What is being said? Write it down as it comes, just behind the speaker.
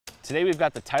Today we've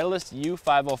got the Titleist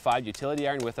U505 Utility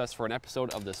Iron with us for an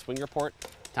episode of the Swing Report.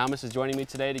 Thomas is joining me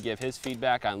today to give his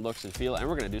feedback on looks and feel, and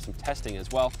we're going to do some testing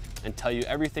as well and tell you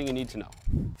everything you need to know.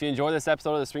 If you enjoy this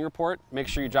episode of the Swing Report, make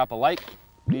sure you drop a like,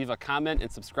 leave a comment,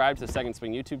 and subscribe to the Second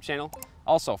Swing YouTube channel.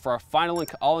 Also, for our final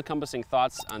all-encompassing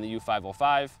thoughts on the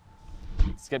U505,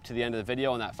 skip to the end of the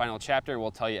video in that final chapter and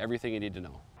we'll tell you everything you need to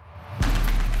know.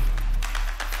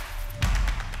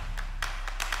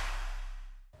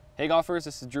 Hey golfers,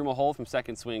 this is Drew Mahowald from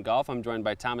Second Swing Golf. I'm joined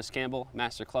by Thomas Campbell,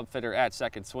 Master Club Fitter at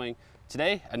Second Swing.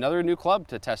 Today, another new club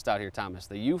to test out here, Thomas,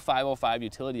 the U505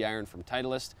 Utility Iron from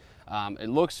Titleist. It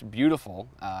looks beautiful,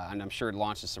 and I'm sure it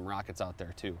launches some rockets out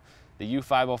there too. The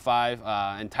U505,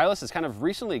 and Titleist has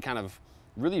recently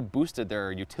really boosted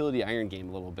their utility iron game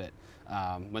a little bit.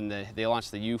 When they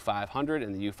launched the U500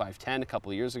 and the U510 a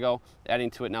couple of years ago, adding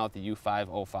to it now with the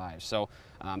U505. So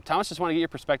Thomas, just want to get your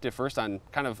perspective first on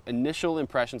kind of initial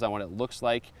impressions on what it looks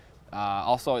like.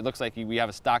 Also, it looks like we have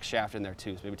a stock shaft in there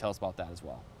too, so maybe tell us about that as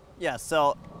well. Yeah,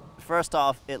 so first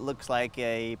off, it looks like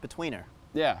a betweener.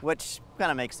 Yeah. Which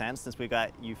kind of makes sense since we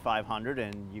got U500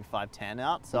 and U510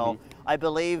 out. So I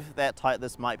believe that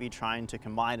Titleist might be trying to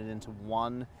combine it into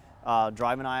one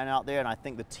driving iron out there, and I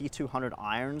think the T200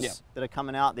 irons that are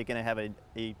coming out, they're going to have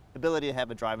a ability to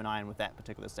have a driving iron with that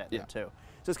particular set there too.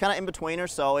 So it's kind of in betweener,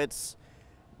 so it's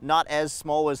not as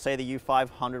small as say the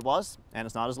U500 was, and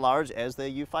it's not as large as the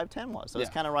U510 was. So it's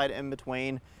kind of right in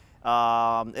between.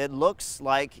 It looks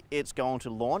like it's going to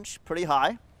launch pretty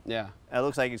high. Yeah. It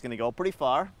looks like it's going to go pretty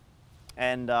far.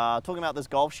 And talking about this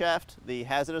golf shaft, the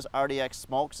Hazardous RDX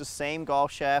Smoke's the same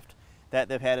golf shaft that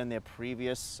they've had in their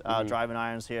previous driving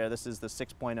irons here. This is the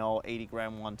 6.0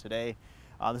 80-gram one today.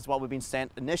 This is what we've been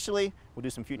sent initially. We'll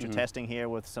do some future testing here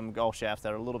with some golf shafts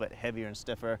that are a little bit heavier and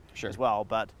stiffer as well.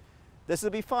 But this will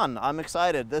be fun. I'm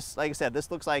excited. This, like I said,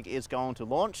 this looks like it's going to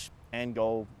launch and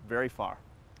go very far.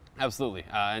 Absolutely.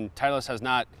 And Titleist has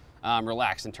not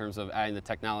relaxed in terms of adding the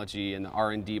technology and the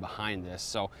R&D behind this.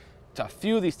 So to a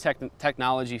few of these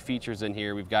technology features in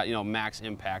here, we've got max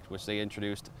impact, which they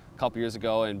introduced a couple years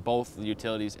ago in both the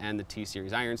utilities and the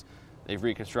T-Series irons. They've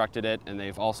reconstructed it, and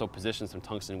they've also positioned some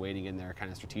tungsten weighting in there kind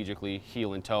of strategically,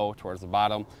 heel and toe towards the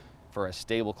bottom for a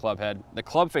stable club head. The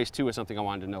club face too is something I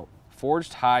wanted to note.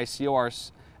 Forged high COR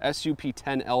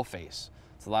SUP10L face.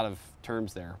 It's a lot of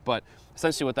terms there, but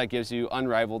essentially what that gives you,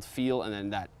 unrivaled feel, and then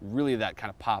that kind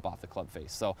of pop off the club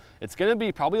face. So it's going to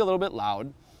be probably a little bit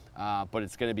loud, but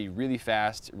it's going to be really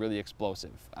fast, really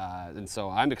explosive. And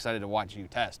so I'm excited to watch you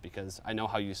test because I know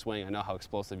how you swing, I know how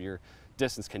explosive your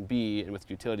distance can be, and with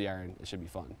utility iron, it should be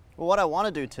fun. Well, what I want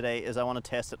to do today is I want to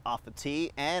test it off the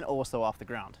tee and also off the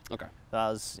ground. Okay.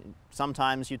 Because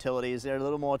sometimes utilities, they're a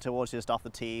little more towards just off the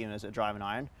tee and as a driving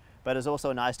iron, but it's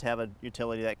also nice to have a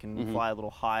utility that can fly a little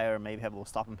higher and maybe have a little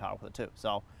stopping power with it too.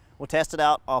 So we'll test it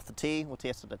out off the tee, we'll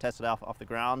test it out off the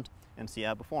ground and see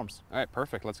how it performs. All right,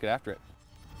 perfect. Let's get after it.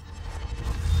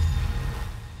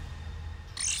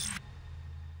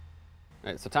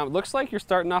 All right, so Tom, it looks like you're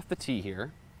starting off the tee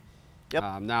here.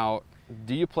 Yep. Now,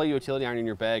 do you play utility iron in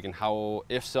your bag, and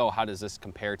if so, how does this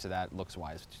compare to that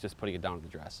looks-wise, just putting it down to the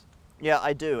dress? Yeah,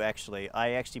 I do actually.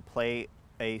 I actually play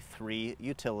a 3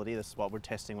 utility. This is what we're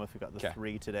testing with. We've got the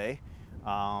 3 today.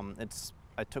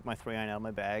 I took my 3 iron out of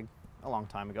my bag a long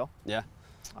time ago. Yeah.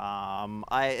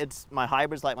 My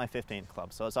hybrid's like my 15th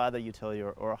club, so it's either utility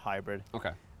or a hybrid.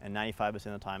 Okay. And 95% of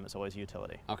the time, it's always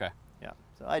utility. Okay. Yeah.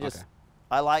 So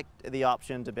I like the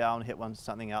option to be able to hit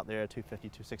something out there, 250,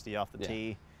 260 off the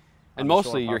tee. And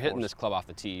mostly you're hitting this club off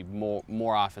the tee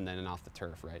more often than off the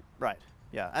turf, right? Right.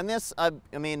 Yeah, and this, I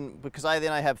mean, because I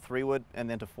have 3-wood and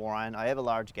then to 4-iron, I have a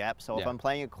large gap. So if I'm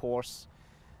playing a course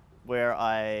where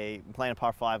I'm playing a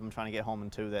par 5, I'm trying to get home in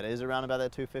 2 that is around about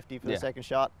that 250 for the second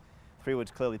shot.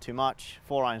 3-wood's clearly too much.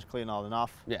 4-iron's clearly not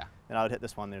enough. Yeah. And I would hit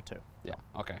this one there too. Yeah.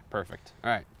 Okay. Perfect. All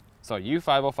right. So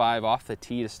U505 off the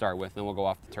tee to start with, then we'll go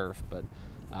off the turf. But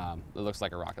it looks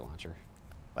like a rocket launcher.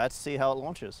 Let's see how it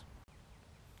launches.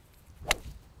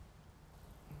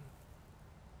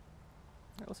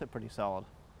 It looks pretty solid.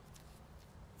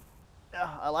 Yeah,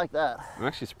 I like that. I'm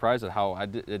actually surprised at how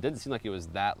it didn't seem like it was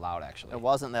that loud, actually. It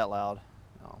wasn't that loud,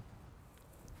 no.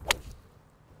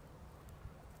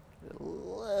 A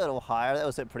little higher. That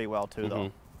was hit pretty well too,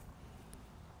 though.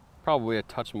 Probably a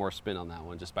touch more spin on that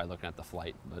one just by looking at the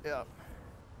flight. But yeah.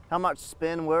 How much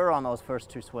spin were on those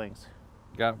first 2 swings?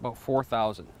 Got about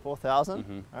 4,000.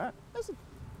 4,000? All right, that's a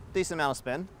decent amount of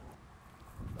spin.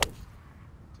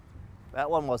 That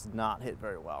one was not hit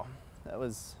very well. That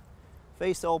was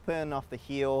face open off the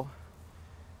heel.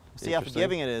 See how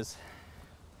forgiving it is.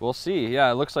 We'll see. Yeah,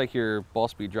 it looks like your ball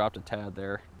speed dropped a tad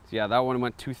there. So yeah, that one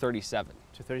went 237.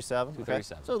 237?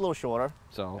 237. Okay. So a little shorter.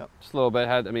 So just a little bit.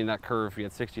 I mean, that curve, you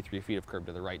had 63 feet of curve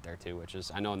to the right there too, which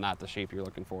is, I know, not the shape you're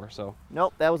looking for. So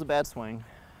nope, that was a bad swing.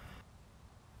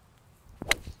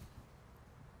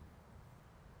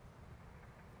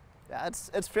 Yeah,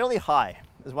 it's fairly high,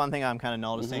 is one thing I'm kind of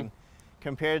noticing.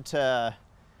 Compared to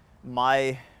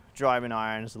my driving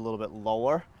iron is a little bit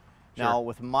lower. Sure. Now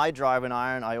with my driving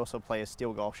iron, I also play a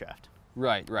steel golf shaft.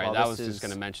 Right, right. Well, I was just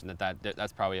going to mention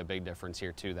that's probably a big difference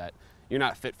here too, that you're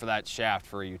not fit for that shaft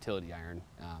for a utility iron.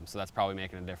 So that's probably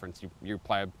making a difference. You're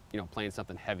playing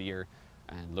something heavier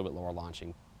and a little bit lower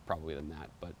launching probably than that.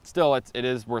 But still, it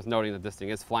is worth noting that this thing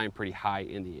is flying pretty high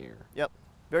in the air. Yep,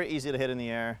 very easy to hit in the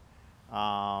air.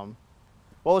 What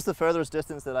was the furthest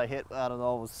distance that I hit out of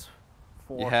those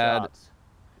 4 shots?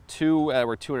 Two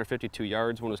were 252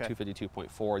 yards. One was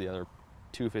 252.4. The other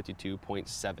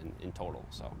 252.7 in total.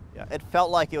 So yeah, it felt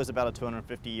like it was about a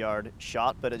 250-yard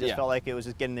shot, but it just felt like it was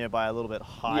just getting there by a little bit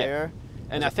higher.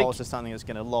 And as opposed to something that's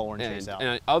going to lower and chase out.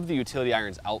 And of the utility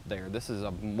irons out there, this is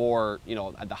a more,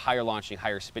 the higher launching,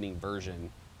 higher spinning version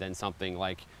than something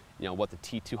like, what the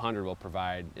T200 will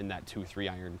provide in that 2-3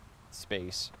 iron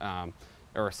space.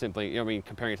 Or simply,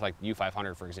 comparing it to like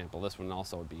U500, for example, this one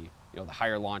also would be, the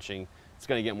higher launching, it's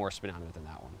going to get more spin out of it than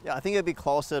that one. Yeah, I think it'd be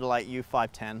closer to like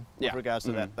U510 with regards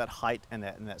to that height and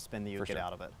that spin that you would get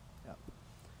out of it. Yeah.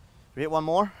 We hit one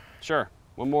more? Sure.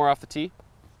 One more off the tee.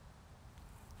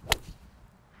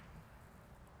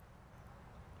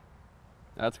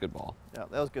 That's a good ball. Yeah,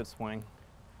 that was a good swing.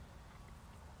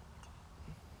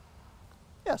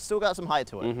 Yeah, still got some height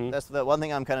to it. That's the one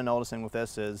thing I'm kind of noticing with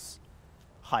this is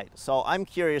height. So I'm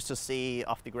curious to see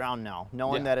off the ground now,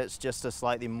 knowing that it's just a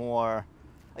slightly more,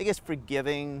 I guess,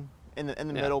 forgiving in the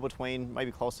middle between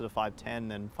maybe closer to 510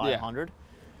 than 500,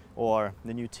 or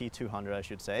the new T200, I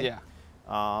should say.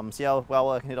 Yeah. See how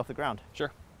well I can hit off the ground.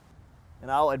 Sure. And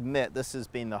I'll admit this has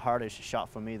been the hardest shot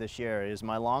for me this year. Is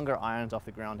my longer irons off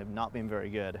the ground have not been very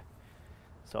good.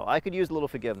 So I could use a little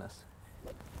forgiveness.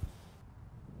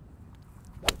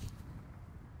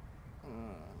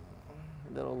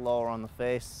 A little lower on the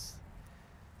face.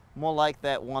 More like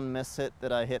that one miss hit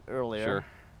that I hit earlier. Sure. A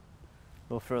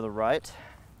little further right.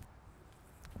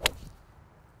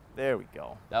 There we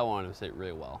go. That one was hit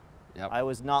really well. Yep. I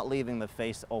was not leaving the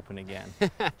face open again.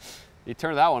 You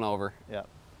turned that one over. Yep.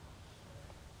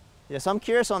 Yeah, so I'm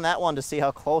curious on that one to see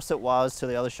how close it was to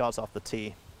the other shots off the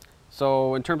tee.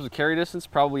 So in terms of carry distance,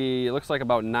 probably it looks like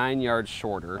about 9 yards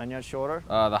shorter. 9 yards shorter?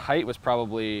 The height was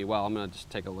probably, well, I'm going to just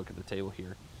take a look at the table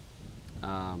here.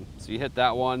 So you hit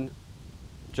that one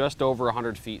just over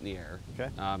 100 feet in the air. Okay.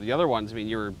 The other ones,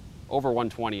 you were over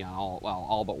 120 on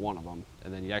all but one of them,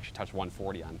 and then you actually touched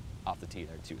 140 off the tee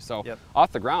there too. So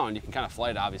off the ground, you can kind of fly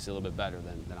it obviously a little bit better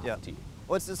than off the tee.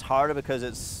 Well, it's just harder because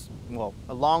it's, well,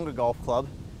 a longer golf club.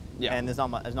 Yeah. And there's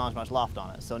not as much loft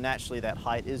on it. So naturally that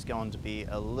height is going to be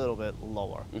a little bit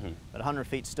lower. But 100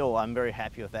 feet still, I'm very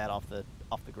happy with that off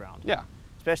the ground. Yeah.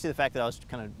 Especially the fact that I was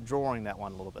kind of drawing that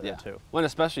one a little bit there too. Well, and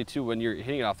especially too when you're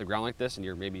hitting it off the ground like this and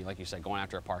you're maybe, like you said, going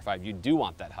after a par 5, you do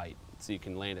want that height so you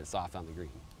can land it soft on the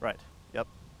green. Right, yep.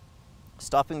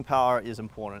 Stopping power is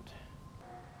important.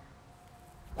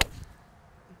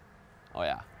 Oh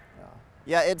yeah.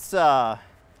 Yeah, it's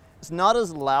not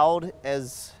as loud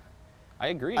as I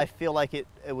agree. I feel like it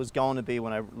was going to be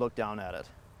when I looked down at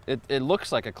it. It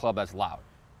looks like a club that's loud.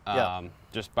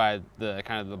 Just by the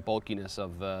kind of the bulkiness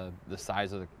of the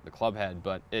size of the club head,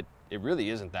 but it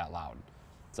really isn't that loud.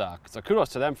 So kudos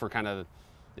to them for kind of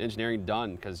the engineering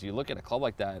done, because you look at a club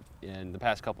like that in the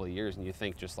past couple of years and you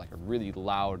think just like a really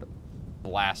loud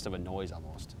blast of a noise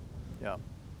almost. Yeah,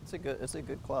 it's a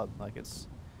good club. Like it's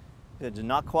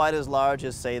not quite as large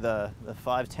as say the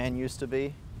 510 used to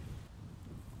be.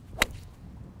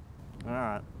 All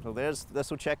right, so this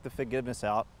will check the forgiveness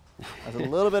out. There's a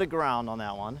little bit of ground on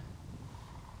that one.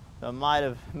 So it might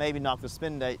have maybe knocked the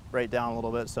spin rate down a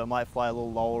little bit, so it might fly a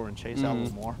little lower and chase out a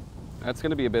little more. That's going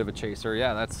to be a bit of a chaser,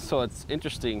 yeah. So it's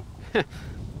interesting.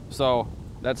 So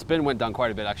that spin went down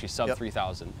quite a bit, actually sub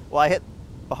 3,000. Well, I hit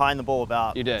behind the bowl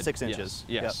about you did. 6 inches.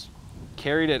 Yes.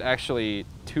 Carried it actually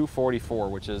 244,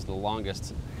 which is the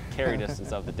longest carry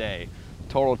distance of the day.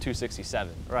 Total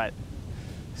 267. Right.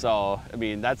 So,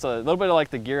 that's a little bit of like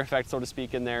the gear effect, so to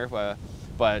speak, in there, but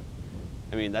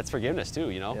that's forgiveness too,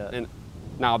 Yeah. And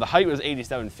now the height was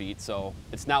 87 feet, so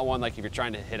it's not one like if you're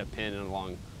trying to hit a pin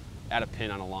add a pin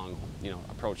on a long,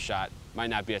 approach shot, might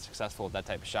not be as successful with that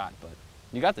type of shot, but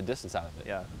you got the distance out of it.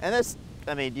 Yeah, and this,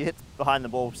 you hit behind the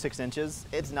ball 6 inches,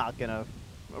 it's not gonna,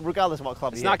 regardless of what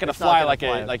club it's not gonna fly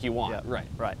like you want. Yeah,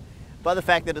 right. But the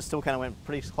fact that it still kind of went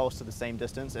pretty close to the same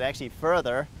distance, it actually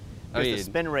further, because the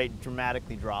spin rate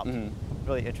dramatically dropped.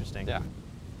 Really interesting. Yeah.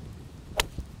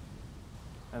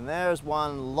 And there's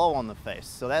one low on the face.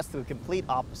 So that's the complete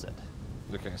opposite.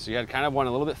 Okay, so you had kind of one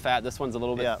a little bit fat. This one's a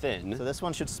little bit thin. So this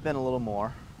one should spin a little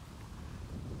more.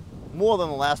 More than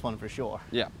the last one for sure.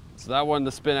 Yeah. So that one,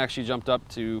 the spin actually jumped up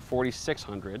to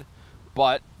 4,600,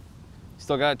 but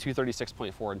still got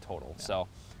 236.4 in total. Yeah. So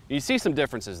you see some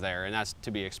differences there, and that's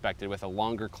to be expected with a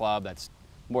longer club that's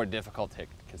more difficult to hit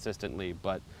consistently.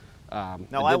 But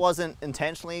no, I wasn't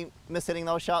intentionally mishitting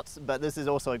those shots, but this is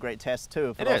also a great test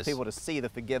too for those people to see the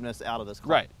forgiveness out of this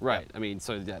club. Right, right. I mean,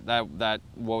 so that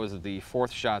what was it, the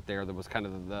fourth shot there that was kind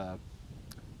of the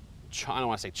I don't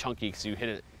want to say chunky because you hit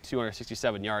it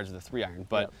 267 yards with the 3-iron,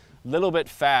 but a little bit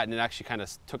fat, and it actually kind of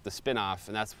took the spin off,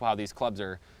 and that's how these clubs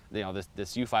are, you know,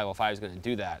 this U505 is going to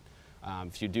do that.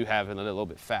 If you do have it a little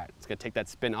bit fat, it's going to take that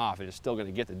spin off, and it's still going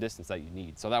to get the distance that you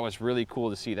need. So that was really cool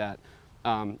to see that.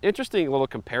 Interesting little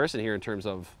comparison here in terms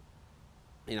of,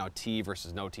 you know, tee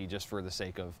versus no tee, just for the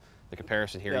sake of the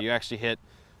comparison here. You actually hit,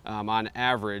 on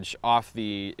average, off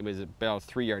it was about a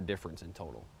 3-yard difference in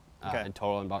total. And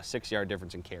about 6-yard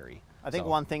difference in carry. I think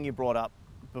one thing you brought up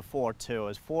before too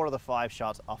is 4 of the 5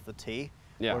 shots off the tee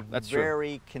were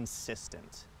very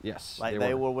consistent. Yes, like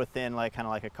they were within kind of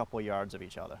like a couple yards of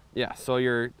each other. Yeah, so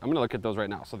I'm going to look at those right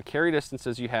now. So the carry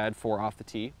distances you had for off the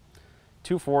tee: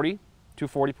 240,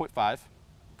 240.5,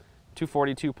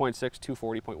 242.6,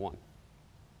 240.1.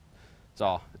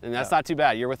 So, and that's not too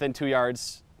bad. You're within 2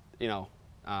 yards, you know,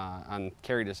 on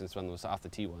carry distance when those off the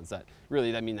tee ones. That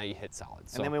mean that you hit solid.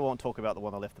 So. And then we won't talk about the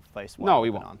one that left the face. No,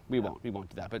 we won't. We won't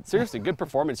do that. But seriously, good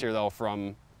performance here though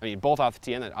from, I mean, both off the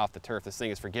tee and off the turf. This thing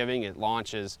is forgiving, it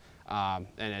launches, and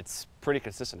it's pretty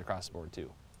consistent across the board too.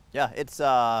 Yeah, it's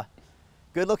a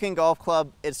good looking golf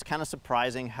club. It's kind of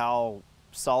surprising how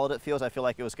solid it feels. I feel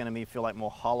like it was going to feel like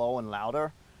more hollow and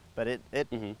louder, but it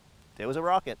was a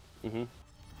rocket.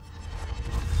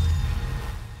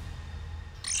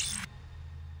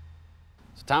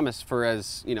 Thomas, for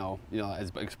as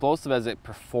as explosive as it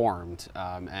performed,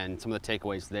 and some of the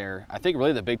takeaways there, I think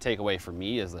really the big takeaway for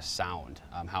me is the sound.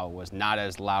 How it was not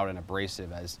as loud and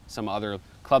abrasive as some other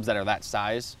clubs that are that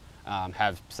size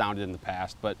have sounded in the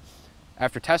past. But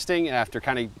after testing, and after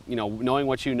kind of knowing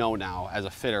what you know now as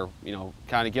a fitter,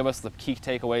 kind of give us the key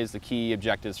takeaways, the key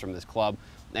objectives from this club,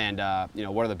 and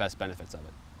what are the best benefits of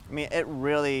it. I mean, it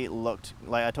really looked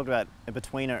like I talked about a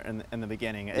betweener in the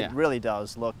beginning. It really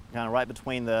does look kind of right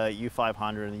between the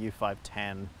U500 and the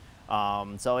U510.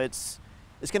 So it's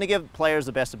going to give players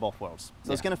the best of both worlds.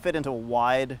 So it's going to fit into a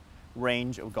wide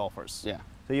range of golfers. Yeah.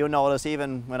 So you'll notice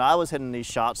even when I was hitting these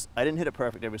shots, I didn't hit it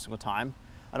perfect every single time.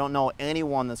 I don't know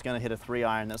anyone that's going to hit a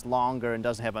 3-iron that's longer and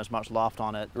doesn't have as much loft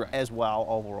on it as well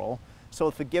overall. So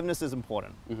forgiveness is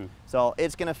important. So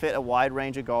it's going to fit a wide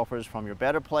range of golfers, from your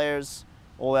better players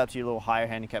all the way up to your little higher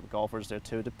handicap golfers there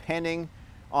too, depending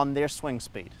on their swing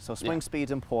speed. So swing speed's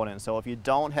important. So if you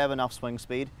don't have enough swing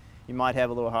speed, you might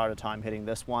have a little harder time hitting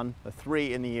this one. The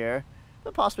 3 in the air,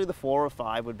 but possibly the 4 or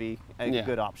 5 would be a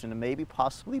good option, and maybe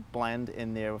possibly blend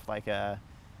in there with like a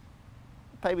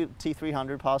maybe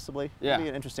T300 possibly. Yeah. It'd be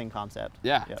an interesting concept.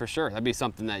 Yeah, for sure. That'd be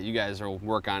something that you guys will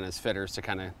work on as fitters to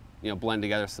kind of blend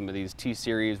together some of these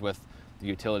T-series with the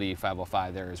Utility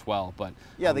 505 there as well. But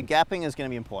yeah, the gapping is going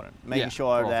to be important. Making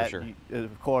sure that,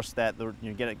 of course, that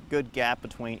you get a good gap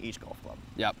between each golf club.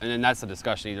 Yep, and then that's the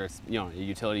discussion. Either it's a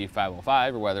Utility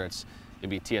 505 or whether it's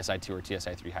maybe TSI2 or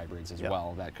TSI3 hybrids as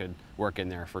well. That could work in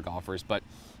there for golfers. But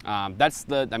that's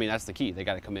the key. They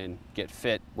got to come in, get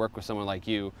fit, work with someone like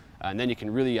you, and then you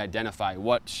can really identify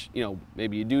what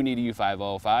maybe you do need a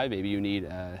U505, maybe you need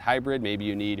a hybrid, maybe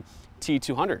you need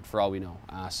T200 for all we know.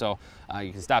 So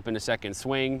you can stop in a Second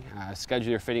Swing,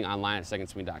 schedule your fitting online at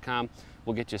secondswing.com.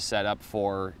 We'll get you set up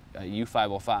for a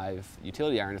U505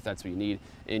 utility iron if that's what you need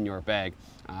in your bag.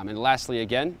 And lastly,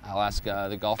 again, I'll ask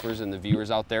the golfers and the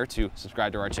viewers out there to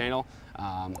subscribe to our channel.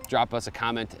 Drop us a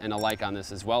comment and a like on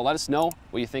this as well. Let us know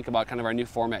what you think about kind of our new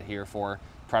format here for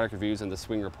product reviews and the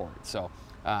swing report. So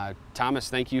Thomas,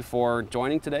 thank you for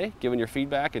joining today, giving your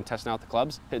feedback and testing out the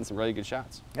clubs, hitting some really good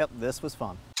shots. Yep, this was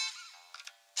fun.